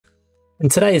In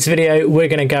today's video, we're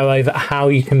going to go over how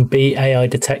you can beat AI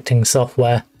detecting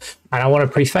software. And I want to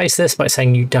preface this by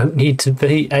saying you don't need to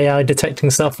beat AI detecting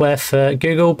software for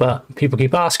Google, but people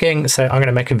keep asking, so I'm going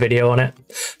to make a video on it.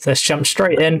 So let's jump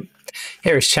straight in.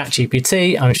 Here is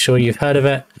ChatGPT. I'm sure you've heard of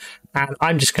it. And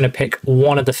I'm just going to pick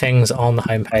one of the things on the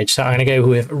homepage. So I'm going to go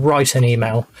with write an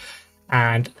email.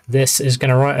 And this is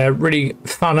going to write a really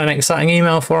fun and exciting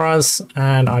email for us.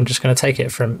 And I'm just going to take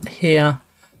it from here.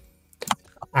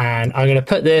 And I'm going to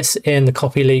put this in the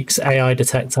CopyLeaks AI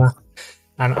detector.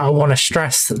 And I want to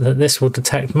stress that this will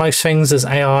detect most things as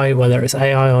AI, whether it's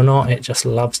AI or not. It just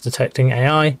loves detecting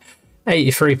AI.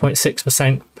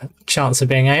 83.6% chance of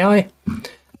being AI.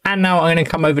 And now I'm going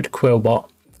to come over to Quillbot.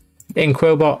 In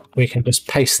Quillbot, we can just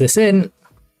paste this in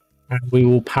and we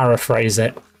will paraphrase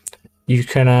it. You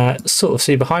can sort of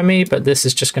see behind me, but this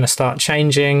is just going to start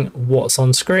changing what's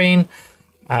on screen.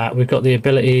 We've got the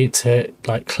ability to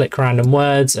click random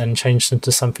words and change them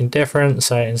to something different.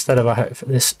 So instead of I hope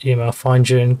this email finds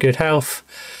you in good health,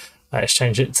 let's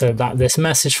change it to that this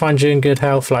message finds you in good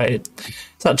health.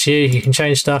 It's up to you. You can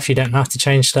change stuff. You don't have to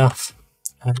change stuff.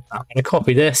 And I'm going to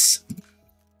copy this,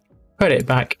 put it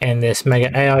back in this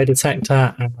mega AI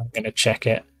detector, and I'm going to check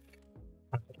it.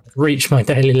 Reach my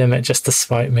daily limit just to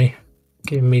spite me.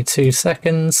 Give me 2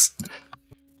 seconds.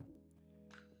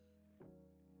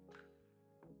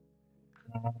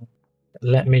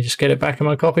 Let me just get it back in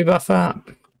my copy buffer.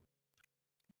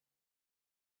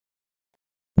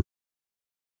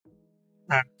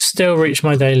 And still reach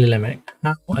my daily limit.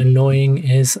 How annoying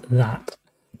is that?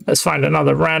 Let's find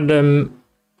another random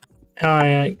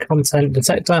AI content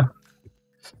detector.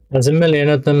 There's a million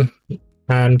of them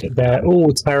and they're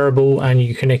all terrible and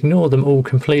you can ignore them all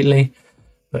completely.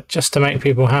 But just to make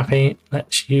people happy,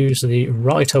 let's use the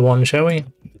writer one, shall we?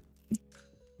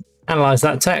 Analyze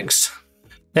that text.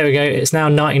 There we go. It's now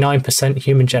 99%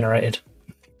 human generated.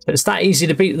 So it's that easy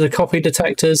to beat the copy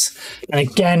detectors. And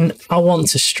again, I want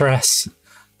to stress,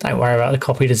 don't worry about the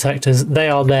copy detectors. They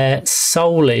are there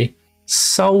solely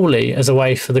as a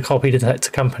way for the copy detector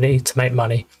company to make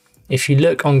money. If you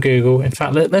look on Google, in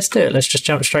fact, let's do it. Let's just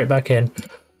jump straight back in.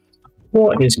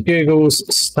 What is Google's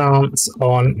stance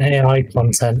on AI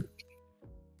content?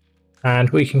 And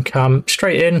we can come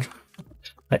straight in.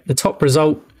 The top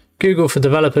result, Google for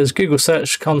developers, Google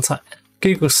search content,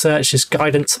 Google searches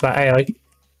guidance about AI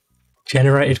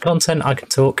generated content. I can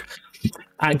talk.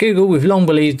 At Google, we've long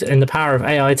believed in the power of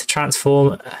AI to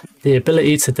transform the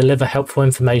ability to deliver helpful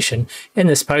information. In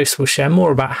this post, we'll share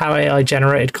more about how AI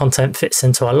generated content fits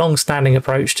into our long-standing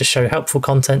approach to show helpful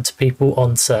content to people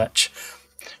on search.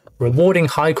 Rewarding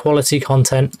high quality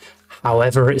content,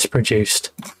 however it's produced.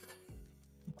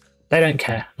 They don't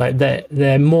care.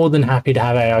 They're more than happy to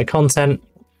have AI content.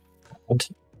 And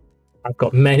I've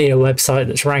got many a website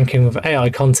that's ranking with AI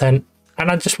content, and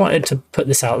I just wanted to put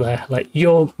this out there.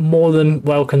 You're more than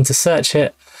welcome to search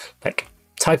it.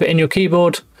 Type it in your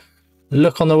keyboard,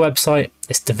 look on the website.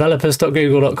 It's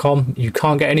developers.google.com. You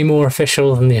can't get any more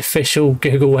official than the official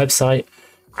Google website.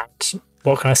 And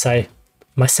what can I say?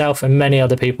 Myself and many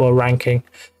other people are ranking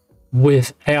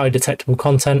with AI detectable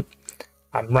content.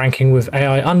 I'm ranking with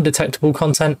AI undetectable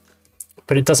content,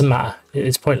 but it doesn't matter.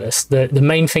 It's pointless. The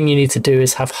main thing you need to do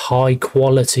is have high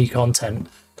quality content,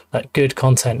 good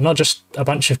content, not just a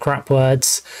bunch of crap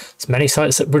words. There's many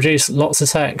sites that produce lots of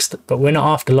text, but we're not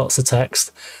after lots of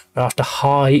text. We're after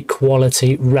high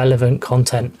quality, relevant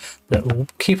content that will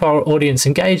keep our audience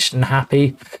engaged and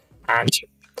happy and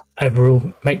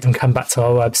overall make them come back to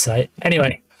our website.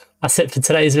 Anyway, that's it for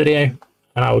today's video,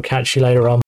 and I will catch you later on.